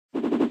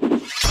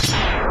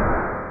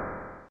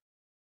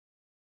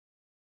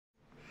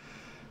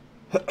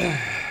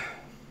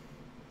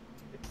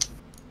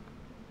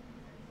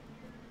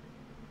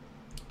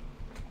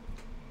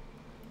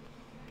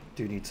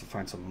Dude needs to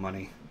find some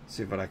money.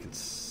 See what I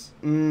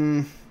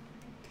can...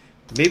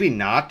 maybe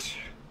not.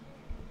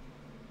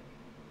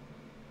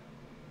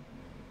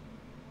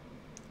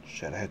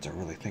 Shit, I had to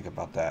really think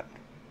about that.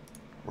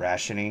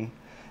 Rationing.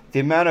 The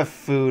amount of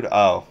food...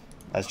 Oh,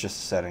 that's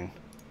just a setting.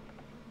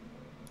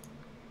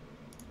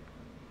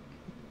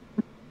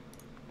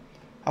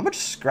 How much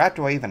scrap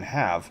do I even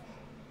have?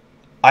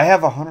 I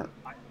have 100...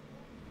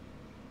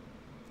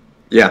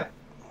 Yeah.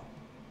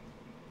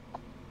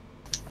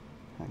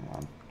 Hang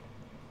on.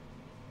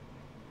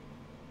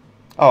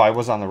 Oh, I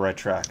was on the right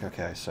track.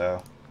 Okay,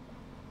 so...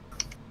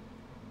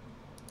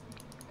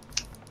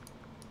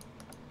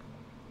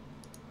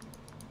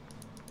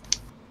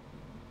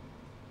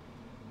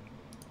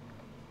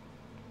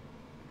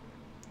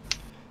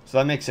 So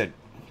that makes it...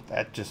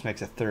 That just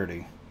makes it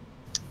 30.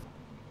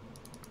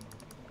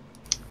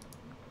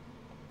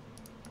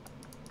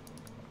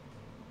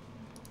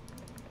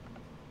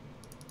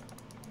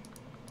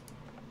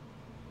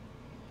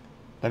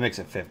 That makes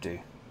it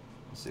 50.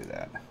 Let's do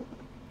that.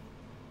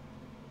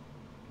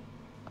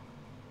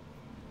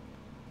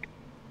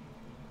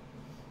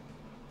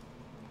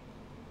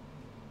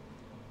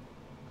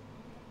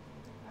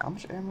 How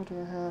much ammo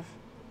do I have?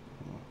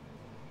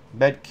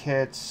 Med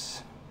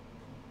kits.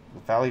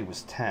 The value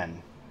was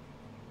 10.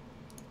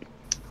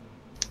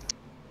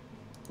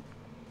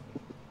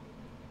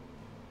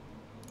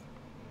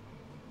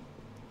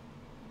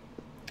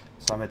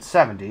 So I'm at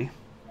 70.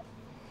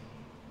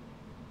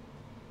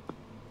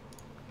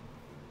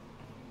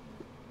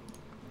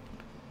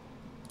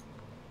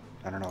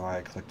 I don't know why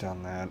I clicked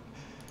on that.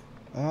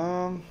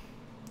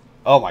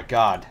 Oh my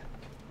god.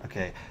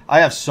 Okay.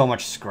 I have so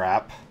much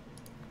scrap.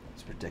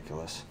 It's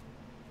ridiculous.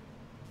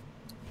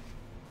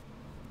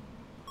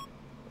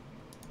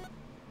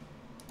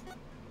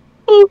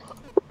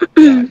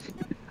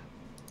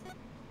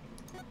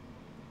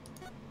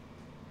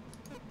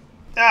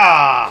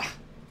 Ah!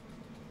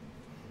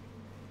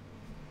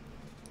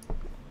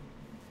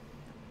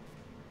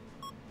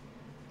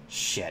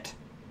 Shit.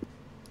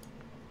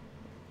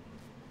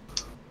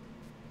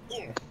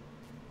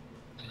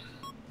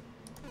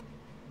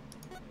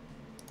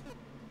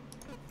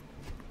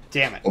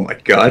 Damn it. Oh my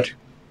god.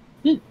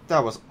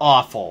 That was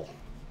awful.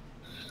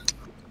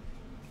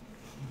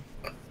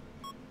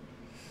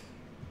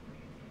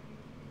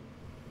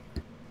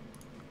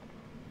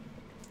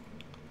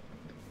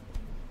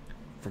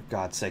 For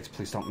God's sakes,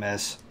 please don't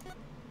miss.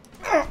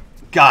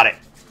 Got it.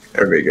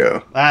 There we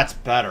go. That's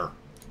better.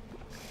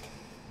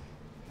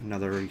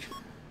 Another... I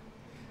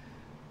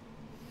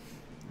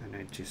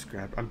need to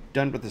scrap. I'm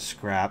done with the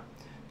scrap.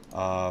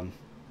 The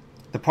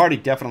party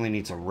definitely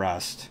needs a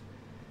rest.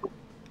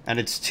 And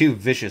it's too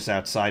vicious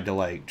outside to,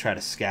 like, try to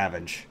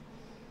scavenge.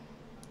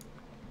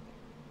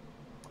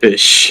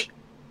 Fish.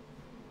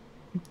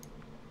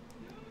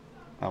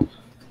 Oh.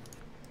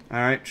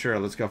 Alright, sure,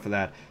 let's go for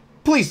that.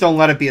 Please don't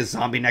let it be a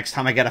zombie next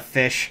time I get a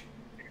fish.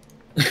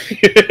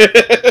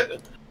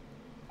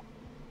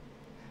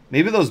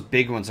 Maybe those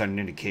big ones are an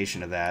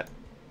indication of that.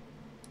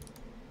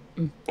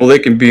 Well, they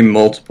can be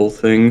multiple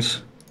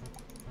things.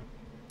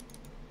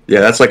 Yeah,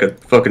 that's like a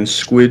fucking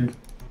squid.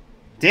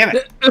 Damn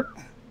it!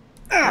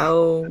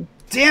 Oh,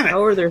 damn it!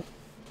 How are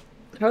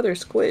there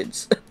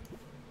squids?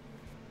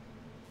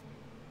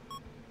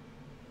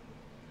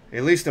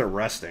 At least they're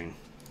resting.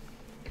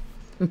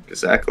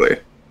 Exactly.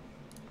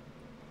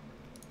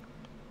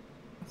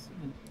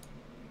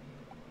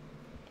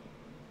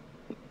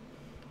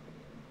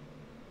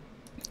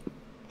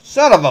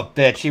 Son of a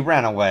bitch, he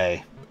ran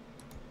away.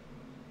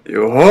 You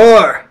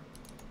whore!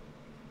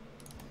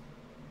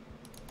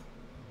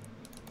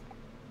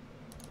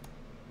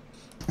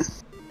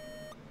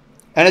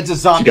 And it's a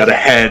zombie. She got a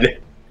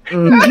head.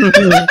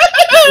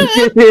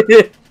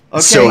 Okay.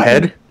 So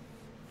head?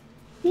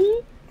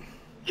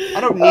 I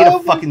don't need a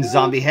fucking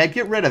zombie head.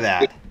 Get rid of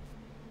that.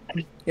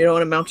 You don't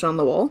want to mount it on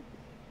the wall?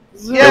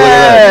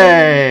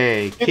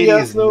 Yay! Kitty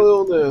has no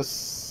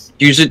illness.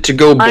 Use it to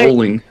go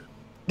bowling.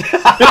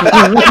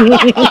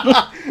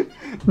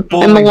 Bowling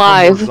I'm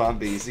alive. for more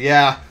zombies,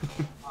 yeah.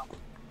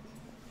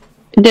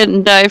 I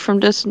didn't die from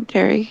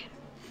dysentery.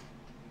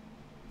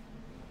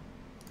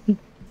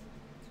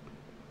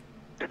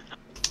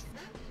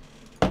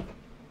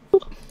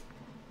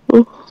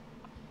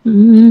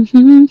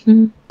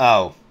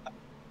 Oh.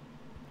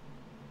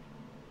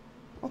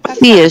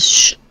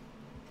 Fish.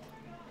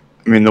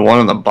 I mean, the one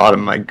on the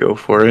bottom might go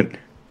for it.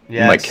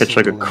 Yeah, You might catch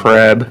like a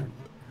crab.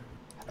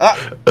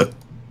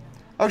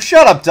 Oh,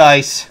 shut up,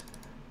 Dice.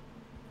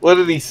 What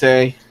did he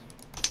say?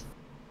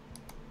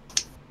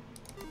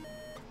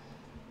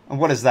 And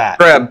what is that?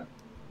 Crab.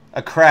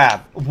 A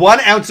crab. 1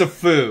 ounce of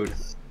food.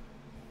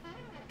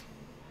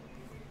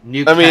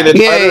 New I mean, cat. it's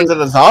better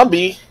than a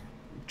zombie.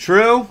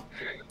 True.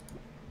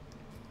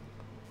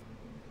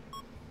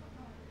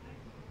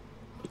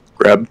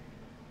 Crab.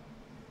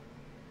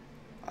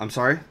 I'm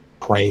sorry?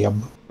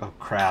 Crab. Oh,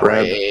 crap.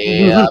 Crab.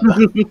 Yeah.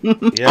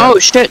 Yeah. Oh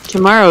shit,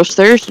 tomorrow's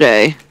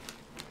Thursday.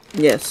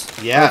 Yes.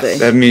 Yes. all day.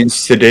 That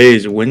means today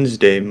is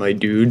Wednesday, my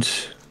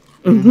dudes.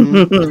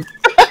 Mhm.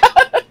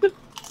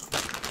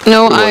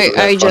 No, It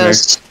wasn't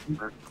that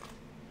funny.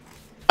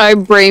 I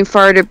brain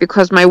farted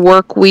because my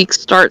work week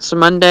starts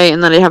Monday,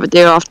 and then I have a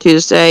day off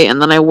Tuesday,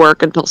 and then I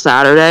work until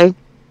Saturday.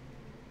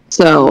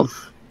 So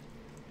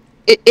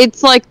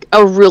it's like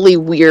a really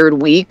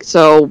weird week.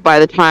 So by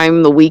the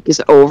time the week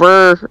is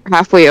over,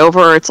 halfway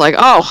over, it's like,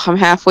 oh, I'm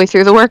halfway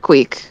through the work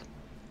week.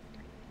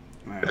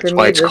 That's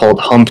why it's called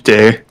Hump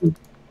Day.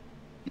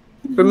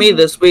 For me,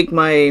 this week,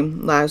 my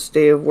last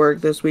day of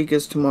work this week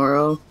is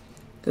tomorrow.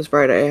 This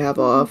Friday I have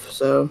off,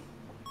 so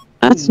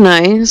That's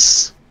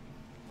nice.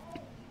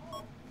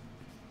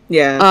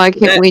 yeah. I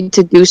can't wait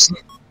to do.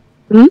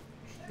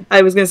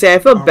 I was gonna say I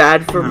feel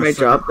bad for my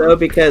job though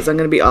because I'm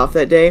gonna be off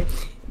that day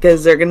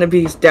because they're gonna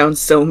be down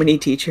so many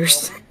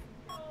teachers.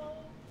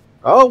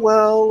 Oh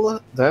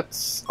well,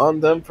 that's on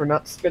them for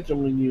not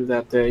scheduling you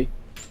that day.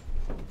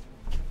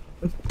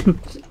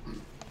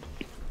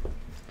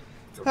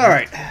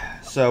 Alright,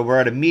 so we're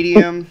at a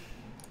medium.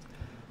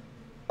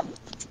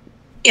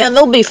 Yeah,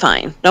 they'll be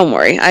fine. Don't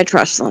worry. I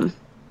trust them.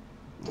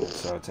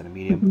 So it's at a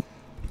medium.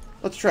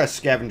 Let's try to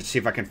scavenge to see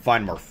if I can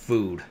find more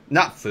food.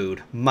 Not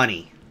food,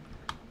 money.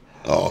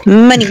 Oh.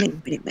 Money.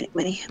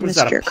 What is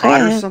that, a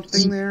pot or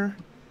something there?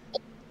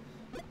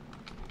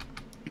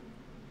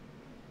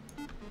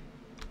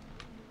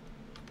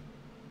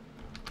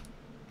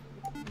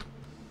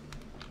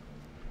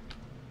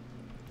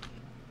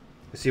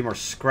 I see more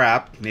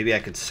scrap. Maybe I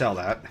could sell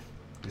that.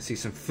 I see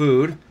some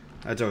food.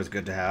 That's always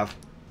good to have.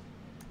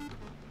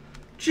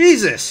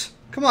 Jesus!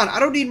 Come on, I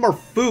don't need more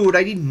food.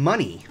 I need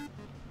money.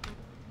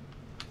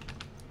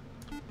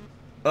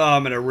 Oh,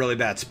 I'm in a really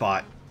bad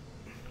spot.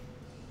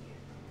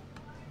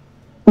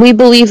 We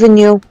believe in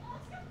you.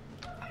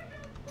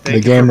 Thank The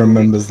you game for-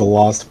 remembers the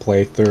lost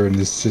playthrough and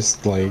it's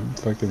just like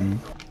fucking.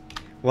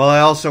 Well, I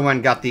also went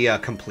and got the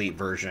complete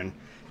version.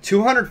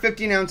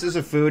 215 ounces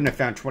of food and I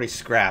found 20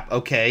 scrap.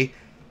 Okay.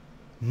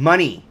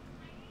 Money.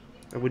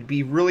 That would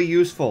be really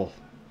useful.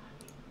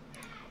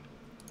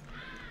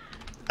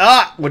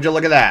 Ah! Would you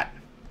look at that?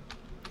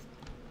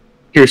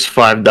 Here's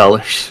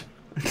 $5.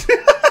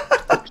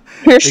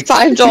 Here's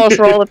 $5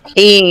 for all the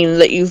pain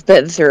that you've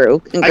been through.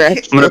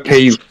 Congrats. I'm gonna pay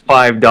you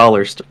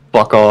 $5 to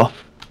fuck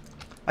off.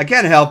 I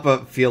can't help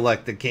but feel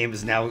like the game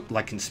is now,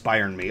 like,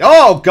 inspiring me.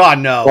 Oh, God,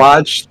 no!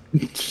 Watch.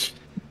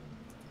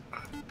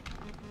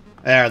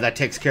 There, that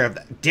takes care of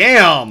that.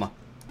 Damn!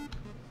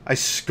 I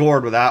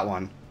scored with that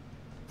one.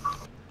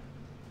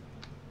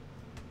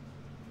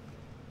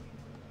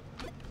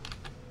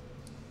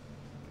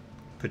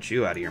 Put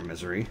you out of your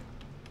misery.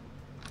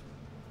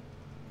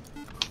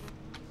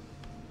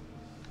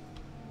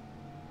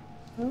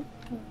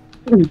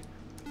 Hmm.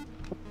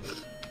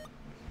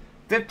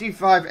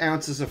 55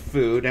 ounces of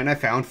food, and I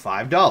found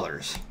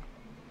 $5.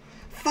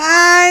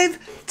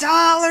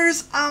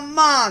 $5 a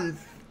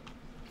month!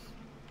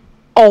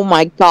 Oh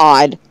my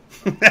god.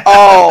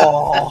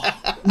 Oh,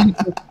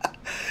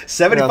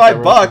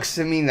 75 bucks.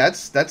 I mean,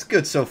 that's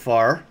good so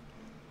far.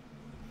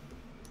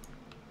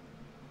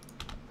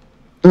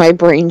 My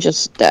brain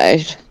just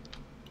died.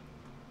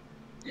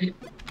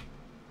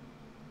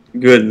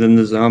 Good, then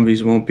the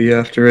zombies won't be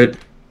after it.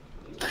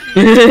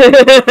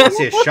 I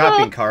see a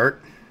shopping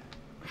cart.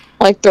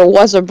 Like there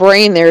was a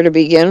brain there to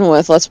begin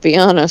with, let's be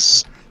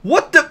honest.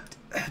 What the?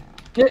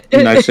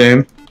 Nice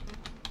aim.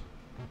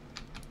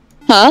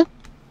 Huh?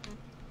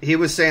 He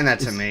was saying that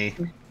to me.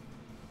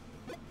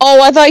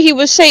 Oh, I thought he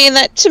was saying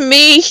that to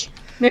me.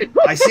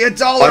 I see $1.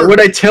 Why would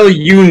I tell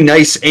you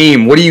nice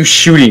aim? What are you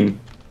shooting?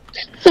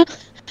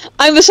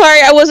 I'm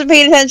sorry, I wasn't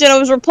paying attention. I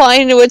was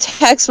replying to a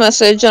text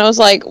message, and I was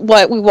like,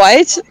 what?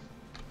 What?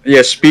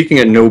 Yeah, speaking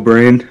of no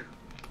brain.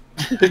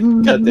 God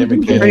damn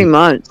it, Pretty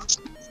much.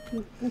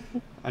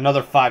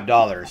 Another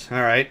 $5.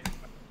 All right.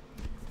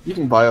 You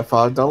can buy a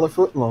 $5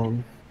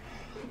 footlong.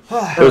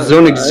 Those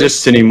don't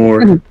exist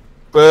anymore.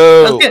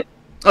 Boo!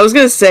 I was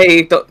gonna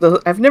say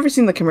I've never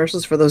seen the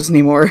commercials for those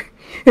anymore.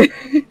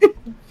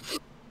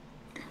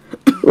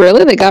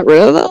 Really? They got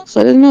rid of those?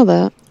 I didn't know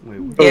that.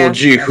 Yeah. Oh,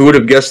 gee, who would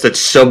have guessed that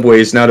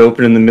Subway's not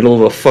open in the middle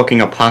of a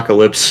fucking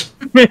apocalypse?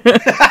 What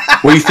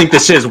do you think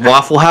this is,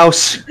 Waffle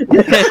House?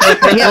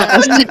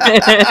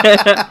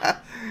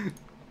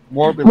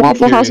 Morbidly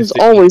Waffle House curious is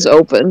to always eat-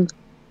 open.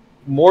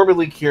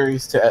 Morbidly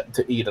curious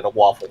to eat at a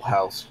Waffle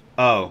House.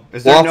 Oh,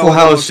 is there Waffle no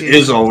House location?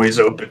 is always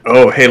open.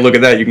 Oh, hey, look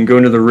at that. You can go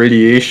into the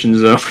radiation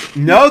zone.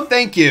 No,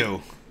 thank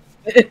you.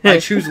 I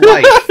choose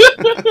life.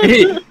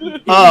 You're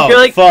Oh,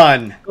 like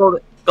fun.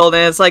 Golden.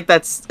 It's like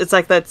that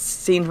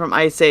scene from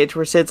Ice Age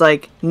where Sid's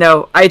like,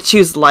 "No, I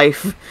choose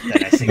life." Then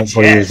I That's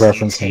what he was suggest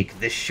you referencing. take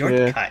this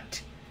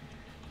shortcut.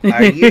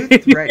 Are you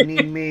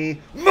threatening me?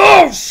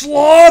 Move,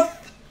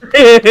 sloth!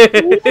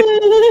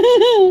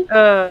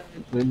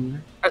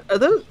 Are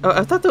those?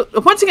 I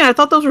thought once again I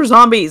thought those were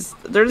zombies.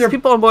 They're just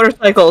people on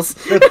motorcycles.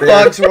 They're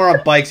thugs who are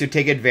on bikes who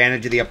take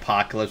advantage of the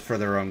apocalypse for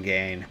their own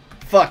gain.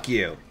 Fuck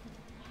you.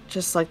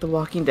 Just like The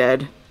Walking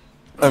Dead.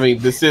 I mean,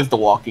 this is The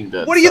Walking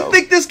Dead. What do you so-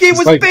 think this game It's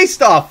was like-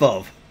 based off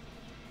of?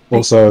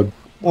 Also,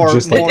 Or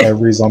Just like more,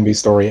 every zombie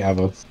story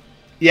ever.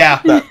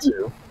 yeah. That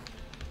too.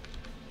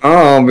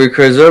 Oh,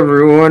 because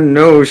everyone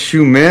knows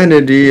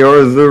humanity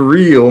are the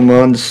real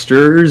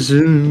monsters.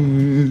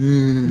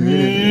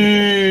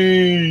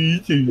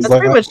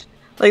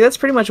 That's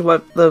pretty much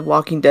what The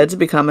Walking Dead's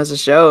become as a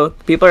show.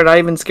 People are not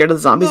even scared of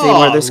the zombies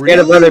anymore. They're scared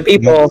of really? other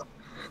people.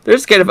 They're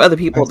scared of other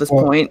people at this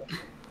point.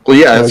 Well,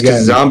 yeah, Well, it's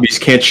because again- zombies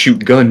can't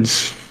shoot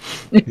guns.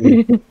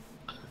 You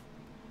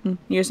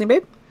listening,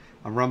 babe?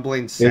 A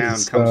rumbling sound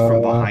It's, comes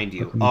from behind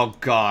you. Oh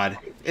God,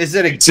 is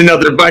it a? It's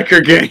another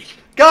biker gang.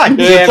 God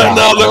It's damn it!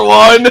 another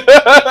one.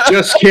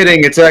 Just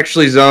kidding, it's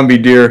actually zombie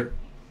deer.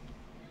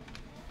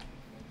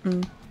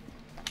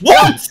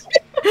 What?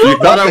 You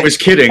thought I was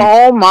kidding.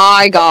 Oh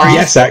my god.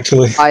 Yes,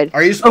 actually.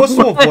 Are you supposed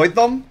to avoid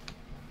them?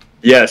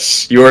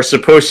 Yes, you are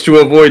supposed to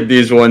avoid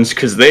these ones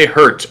because they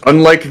hurt,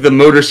 unlike the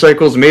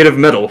motorcycles made of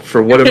metal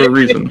for whatever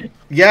reason.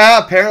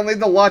 Yeah, apparently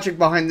the logic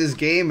behind this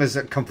game is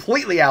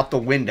completely out the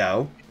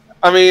window.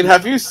 I mean,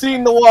 have you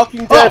seen The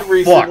Walking Dead fuck.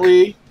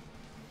 recently?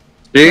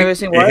 See, Have you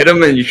seen you what? hit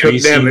them and you took Have you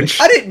seen- damage.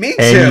 I didn't mean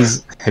Any,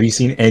 to. have you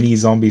seen any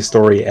zombie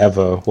story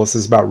ever? What's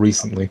this about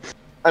recently?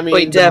 I mean,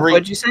 Wait, Jeff,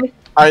 what'd you say?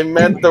 I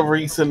meant the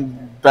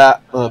recent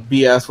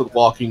BS with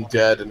Walking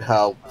Dead and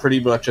how pretty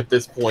much at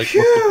this point, what's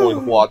the point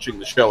of watching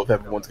the show if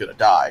everyone's gonna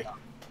die?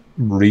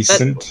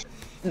 Recent?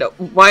 No,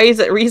 why is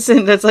it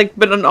recent? That's like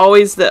been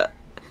always the.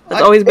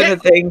 That's always been a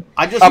thing.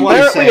 I just want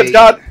to Apparently, say. it's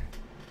got.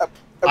 I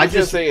I just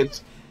just- say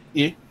it's.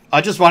 Yeah. I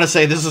just want to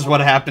say this is what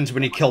happens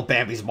when you kill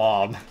Bambi's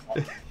mom.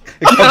 It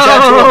comes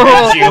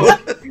out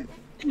to avenge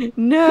you.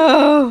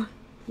 No.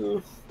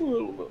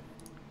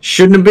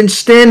 Shouldn't have been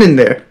standing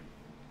there.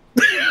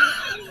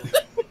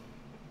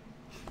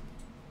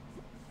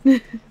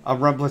 A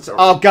rumbling.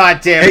 Oh God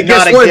damn it! Hey,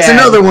 guess not what? again. It's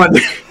another one.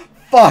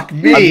 Fuck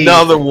me.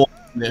 Another one.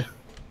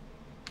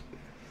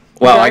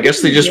 Wow, I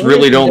guess they just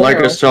really don't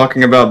like us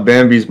talking about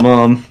Bambi's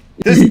mom.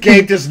 This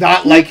game does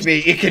not like me.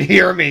 It can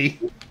hear me.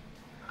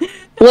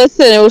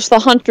 Listen, it was the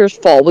hunter's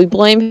fault. We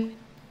blame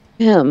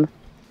him.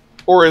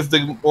 Or as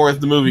the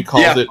movie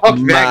calls Yeah, it, fuck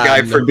that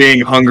guy man. for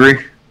being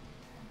hungry.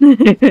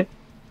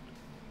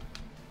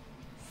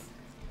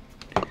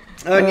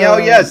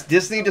 Yes,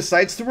 Disney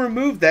decides to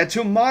remove that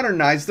to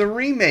modernize the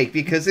remake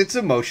because it's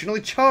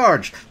emotionally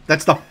charged.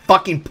 That's the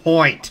fucking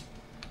point.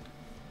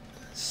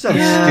 So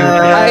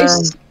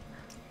stupid.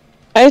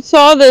 I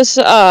saw this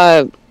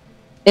Instagrammer.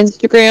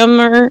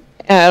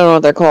 I don't know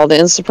what they're called.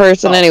 Insta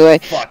person. Oh, anyway,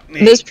 fuck me.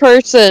 this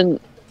person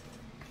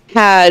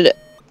had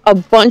a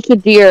bunch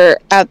of deer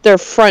at their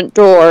front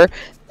door,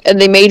 and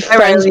they made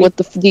friends with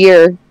the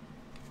deer,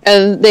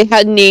 and they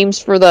had names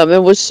for them.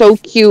 It was so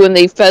cute, and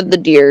they fed the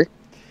deer.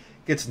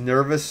 Gets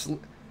nervous.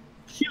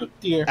 Cute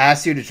dear.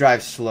 Asks you to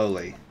drive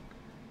slowly.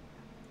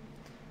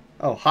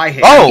 Oh, hi,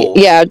 Haley. Oh!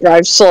 Yeah,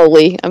 drive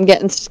slowly. I'm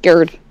getting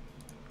scared.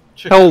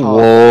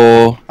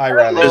 Hello. Hi,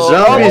 Riley. The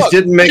zombies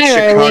didn't make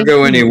Hey,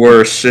 Chicago any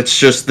worse.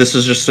 This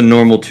is just a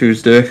normal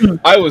Tuesday.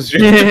 I was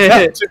just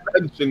about to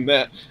mention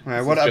that. All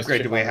right, what This is upgrade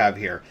just do we have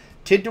here?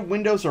 Tinted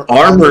windows or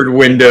Armored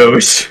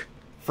windows.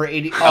 for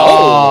 80?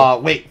 Oh,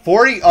 wait,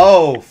 40?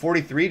 Oh,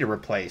 43 to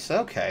replace.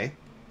 Okay.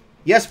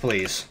 Yes,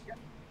 please.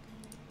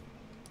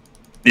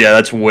 Yeah,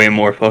 that's way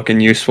more fucking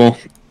useful.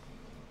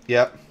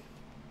 Yep.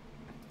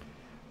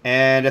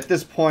 And at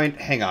this point,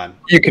 hang on.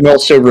 You can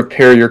also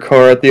repair your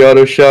car at the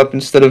auto shop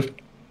instead of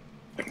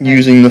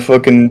using the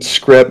fucking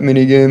scrap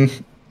minigame.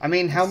 I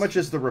mean, how much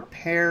is the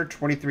repair?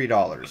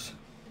 $23.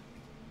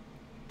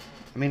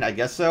 I mean, I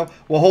guess so.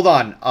 Well, hold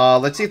on.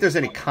 Let's see if there's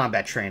any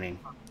combat training.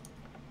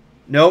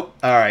 Nope.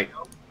 All right.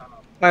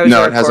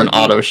 No, it has an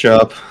auto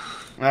shop.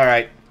 All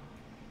right.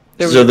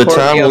 So the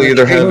town will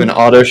either have an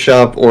auto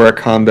shop or a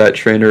combat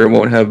trainer. It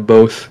won't have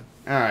both.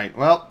 All right.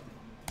 Well,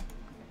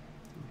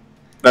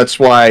 That's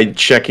why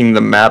checking the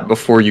map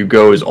before you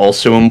go is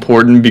also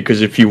important,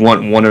 because if you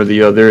want one or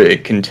the other,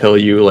 it can tell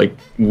you like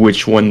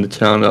which one the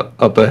town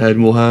up ahead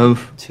will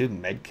have. 2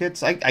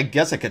 medkits? I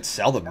guess I could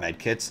sell the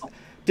medkits.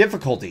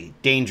 Difficulty,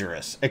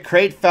 dangerous. A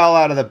crate fell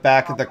out of the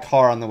back of the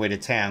car on the way to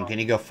town. Can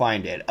you go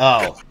find it?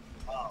 Oh.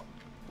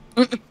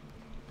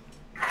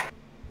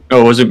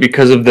 Oh, was it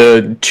because of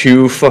the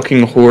 2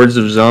 fucking hordes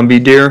of zombie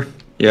deer?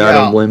 Yeah, I Yeah.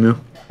 don't blame you.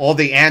 All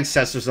the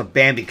ancestors of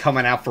Bambi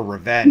coming out for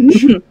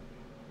revenge.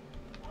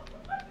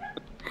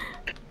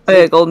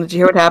 Okay, Golden, did you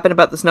hear what happened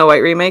about the Snow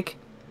White remake?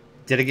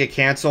 Did it get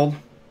canceled?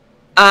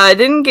 It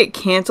didn't get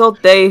canceled.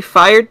 They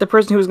fired the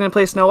person who was going to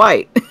play Snow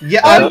White.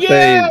 Yeah, Oh,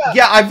 yeah!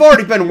 yeah, I've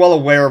already been well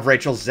aware of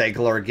Rachel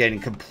Zegler getting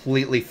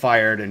completely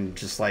fired and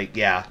just like,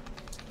 yeah.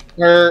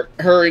 Her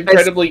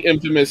incredibly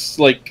infamous,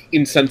 like,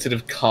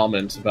 insensitive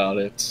comment about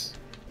it.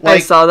 I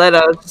saw that.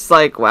 I was just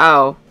like,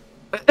 wow.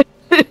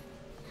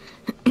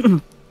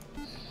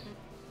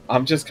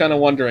 I'm just kind of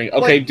wondering,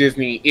 okay,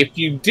 Disney, if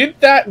you did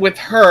that with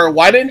her,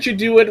 why didn't you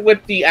do it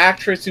with the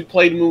actress who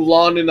played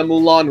Mulan in the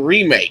Mulan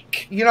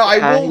remake? You know,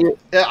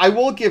 I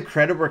will give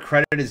credit where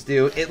credit is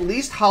due. At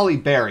least Halle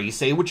Berry,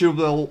 say what you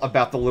will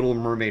about the Little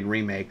Mermaid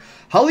remake,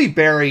 Halle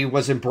Berry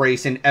was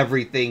embracing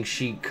everything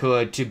she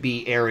could to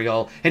be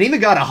Ariel, and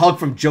even got a hug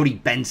from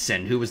Jodie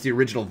Benson, who was the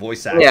original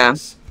voice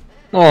actress.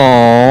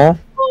 Aww.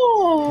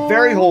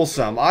 Very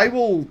wholesome. I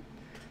will...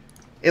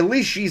 At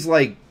least she's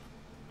like...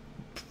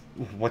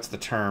 What's the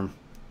term?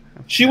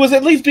 She was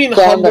at least being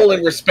humble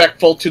and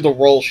respectful to the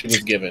role she was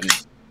given.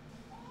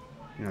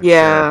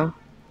 Yeah.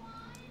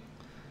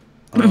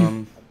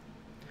 Sure.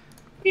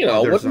 You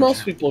know, what There's no most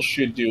chance. people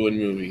should do in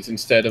movies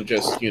instead of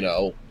just, you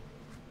know,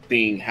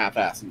 being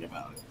half-assing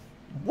about it.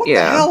 What the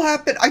Yeah. hell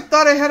happened? I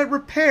thought I had it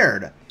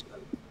repaired.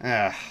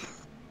 I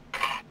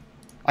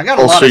got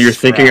a lot Also, of you're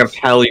thinking of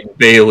scraps. Halle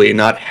Bailey,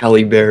 not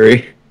Halle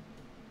Berry.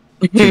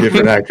 Two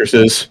different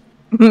actresses.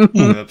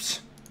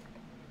 Oops.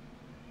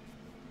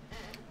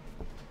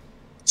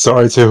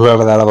 Sorry to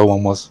whoever that other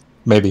one was.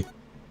 Maybe.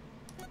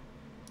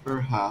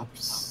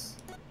 Perhaps.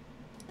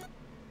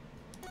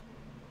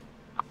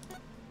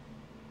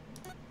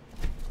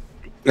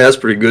 That's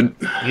pretty good.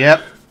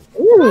 Yep. That's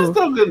Ooh,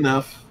 still good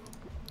enough.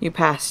 you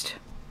passed.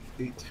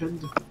 They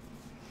tend to...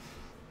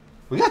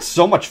 We got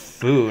so much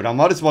food. I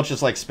might as well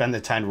just like spend the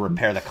time to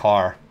repair the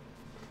car.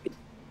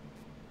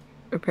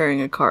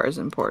 Repairing a car is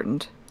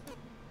important.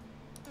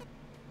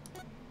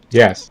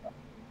 Yes.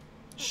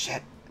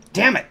 Shit.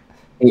 Damn it.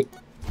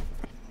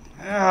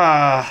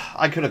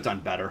 I could have done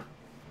better.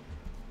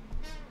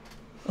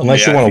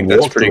 Unless Yeah, you I want think to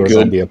that's walk pretty through a good.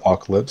 zombie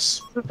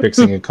apocalypse,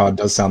 fixing a car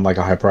does sound like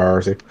a high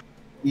priority.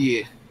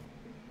 Yeah.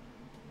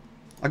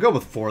 I'll go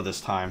with 4 this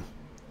time.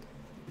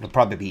 It'll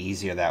probably be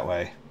easier that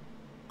way.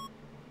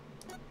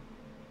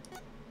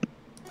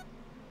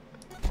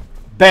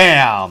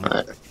 Bam!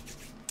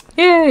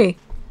 Yay!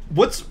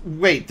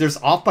 Wait, there's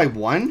off by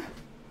 1?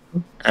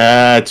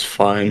 That's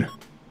fine.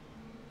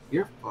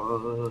 You're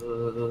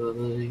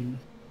fine.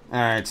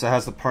 Alright, so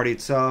how's the party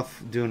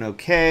itself? Doing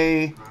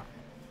okay.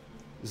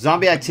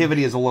 Zombie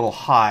activity is a little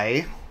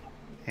high.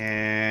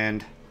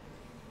 And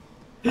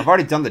I've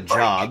already done the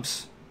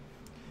jobs.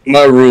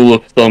 My rule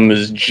of thumb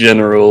is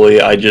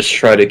generally I just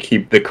try to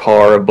keep the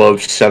car above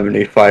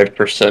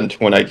 75%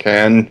 when I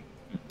can.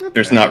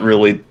 There's not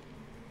really...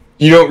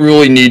 You don't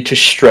really need to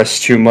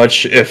stress too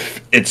much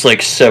if it's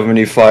like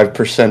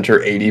 75% or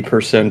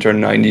 80% or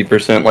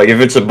 90%. Like, if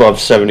it's above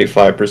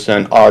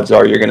 75%, odds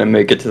are you're gonna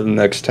make it to the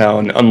next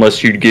town,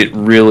 unless you get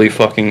really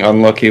fucking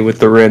unlucky with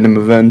the random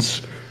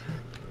events.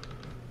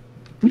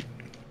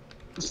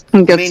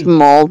 And gets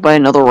mauled by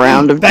another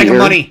round of Bag beer. of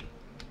money!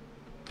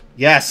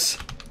 Yes!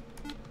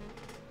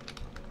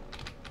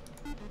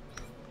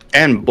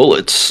 And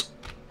bullets.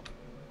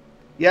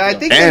 Yeah, I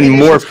think And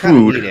ammunition's more kinda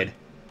food. needed.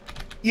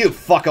 You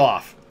fuck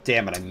off!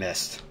 Damn it, I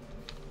missed.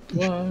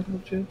 Why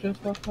don't you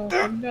just walk off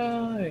and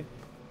die?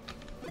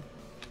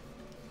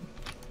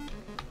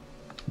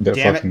 Bit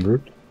Damn it. fucking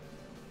rude.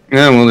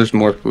 Yeah, well, there's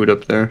more food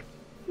up there.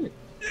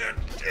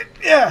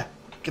 Yeah!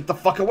 Get the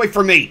fuck away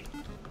from me!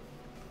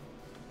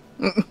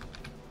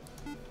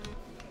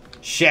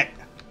 Shit.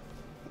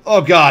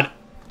 Oh god.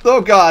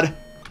 Oh god.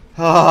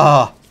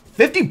 Ah,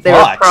 50 They were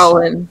bucks.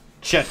 crawling.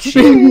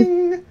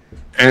 Cha-ching.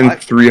 And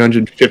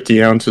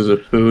 350 ounces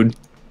of food.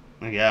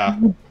 Yeah.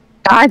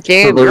 God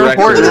damn, For the you're record- Look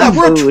hoarding at that,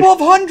 we're at food.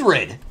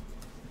 1200.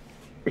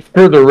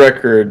 For the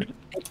record,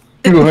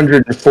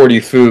 240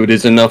 food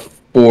is enough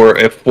for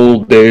a full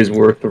day's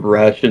worth of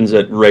rations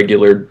at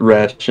regular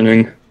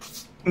rationing.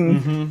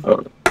 Mm-hmm.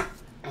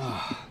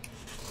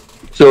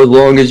 So as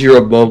long as you're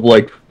above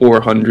like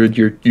 400,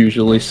 you're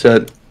usually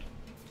set.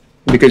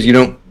 Because you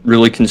don't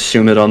really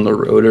consume it on the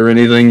road or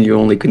anything, you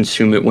only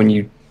consume it when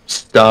you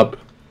stop.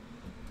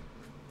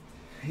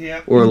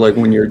 Yeah. Or like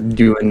when you're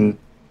doing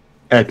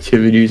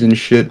activities and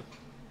shit.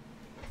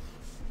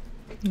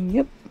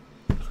 Yep.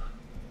 I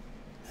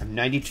have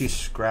 92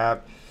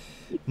 scrap.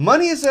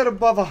 Money is at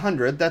above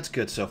 100. That's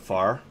good so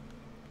far.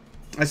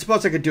 I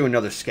suppose I could do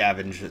another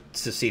scavenge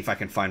to see if I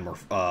can find more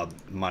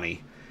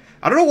money.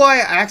 I don't know why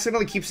I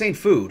accidentally keep saying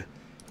food.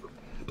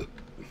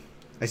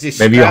 I see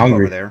Maybe you're scrap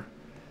hungry. over there.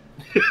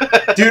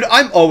 Dude,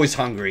 I'm always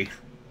hungry.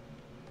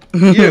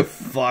 You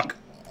fuck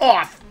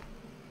off.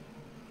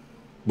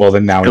 Well,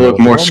 then now Hey, we look,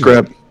 know more what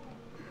scrap.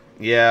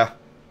 Yeah.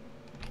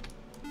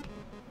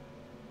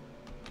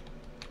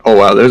 Oh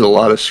wow, there's a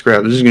lot of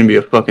scrap. This is gonna be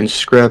a fucking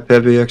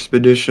scrap-heavy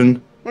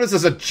expedition. What is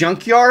this, a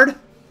junkyard?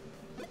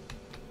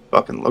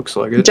 Fucking looks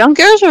like it.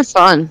 Junkyards are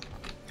fun.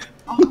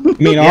 I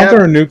mean, Yeah.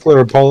 after a nuclear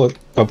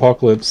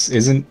apocalypse,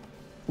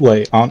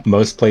 aren't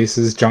most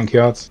places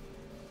junkyards?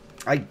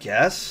 I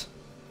guess.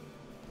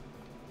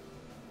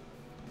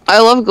 I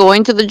love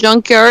going to the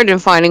junkyard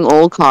and finding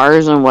old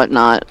cars and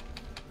whatnot.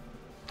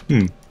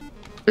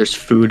 There's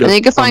food. And up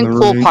you can on find the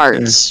cool right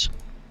parts.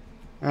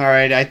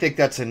 Alright, I think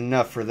that's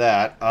enough for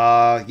that.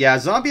 Yeah,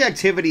 zombie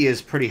activity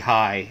is pretty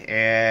high,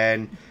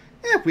 and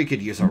we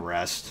could use a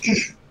rest.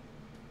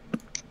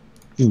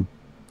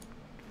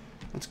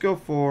 Let's go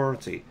for,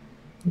 let's see,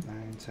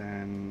 9,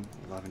 10,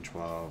 11,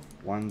 12,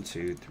 1,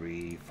 2,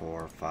 3,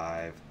 4,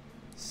 5,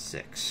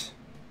 6.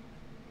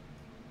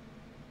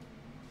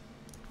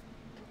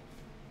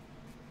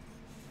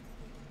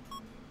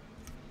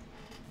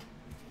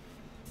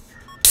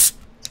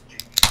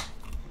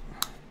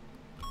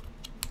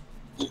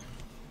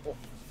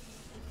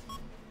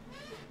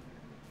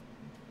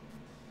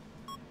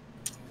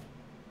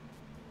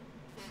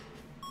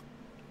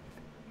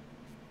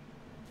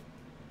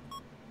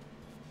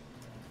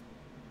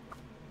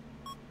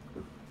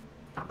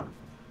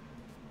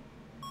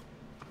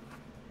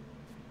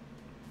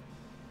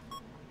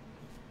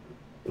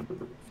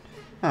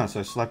 Oh, so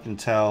I slept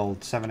until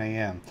 7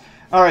 a.m.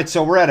 Alright,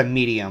 so we're at a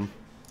medium.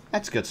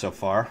 That's good so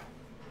far.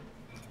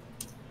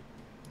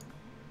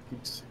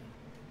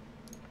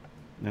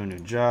 No new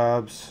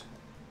jobs.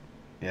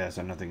 Yeah,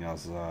 so nothing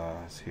else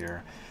is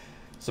here.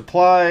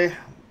 Supply.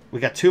 We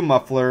got 2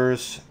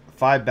 mufflers,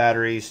 5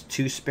 batteries,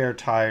 2 spare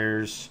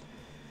tires.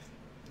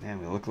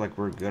 Man, we look like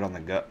we're good on the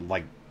gut.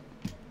 Like,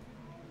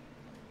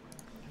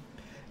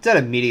 it's at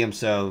a medium,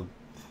 so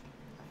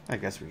I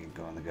guess we can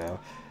go on the go.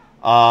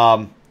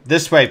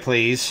 This way,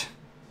 please.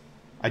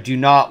 I do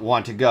not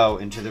want to go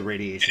into the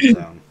radiation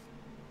zone.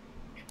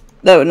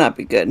 That would not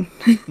be good.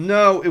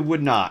 No, it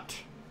would not.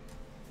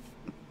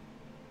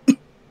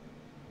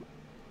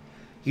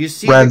 You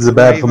see Brands the are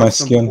bad grave for my of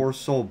some skin. poor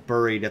soul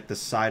buried at the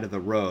side of the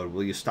road.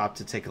 Will you stop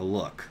to take a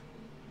look?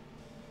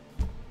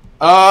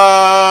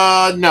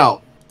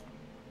 No.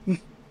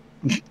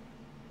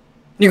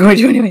 You're going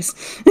to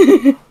anyways.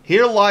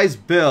 Here lies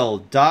Bill,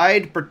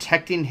 died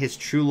protecting his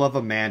true love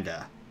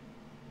Amanda.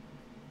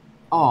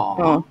 Aw.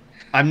 Oh.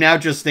 I'm now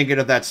just thinking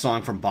of that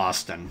song from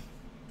Boston.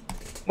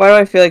 Why do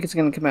I feel like it's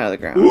going to come out of the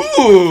ground?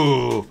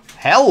 Ooh!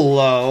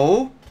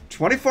 Hello!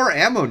 24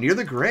 ammo near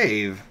the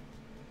grave.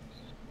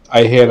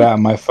 I hear that,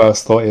 and my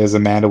first thought is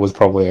Amanda was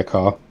probably a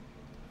car.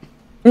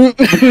 Yeah,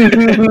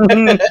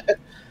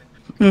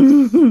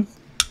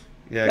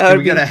 can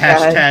we get a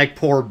hashtag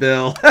poor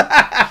Bill?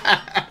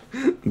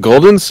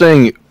 Golden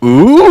saying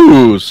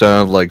 "ooh"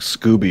 sounded like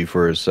Scooby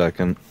for a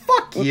second.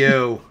 Fuck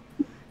you.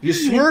 You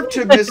swerved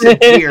to miss a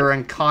deer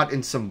and caught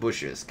in some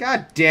bushes.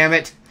 God damn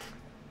it.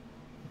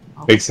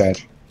 Big sad.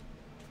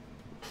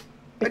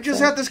 I just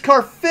had this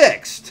car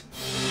fixed.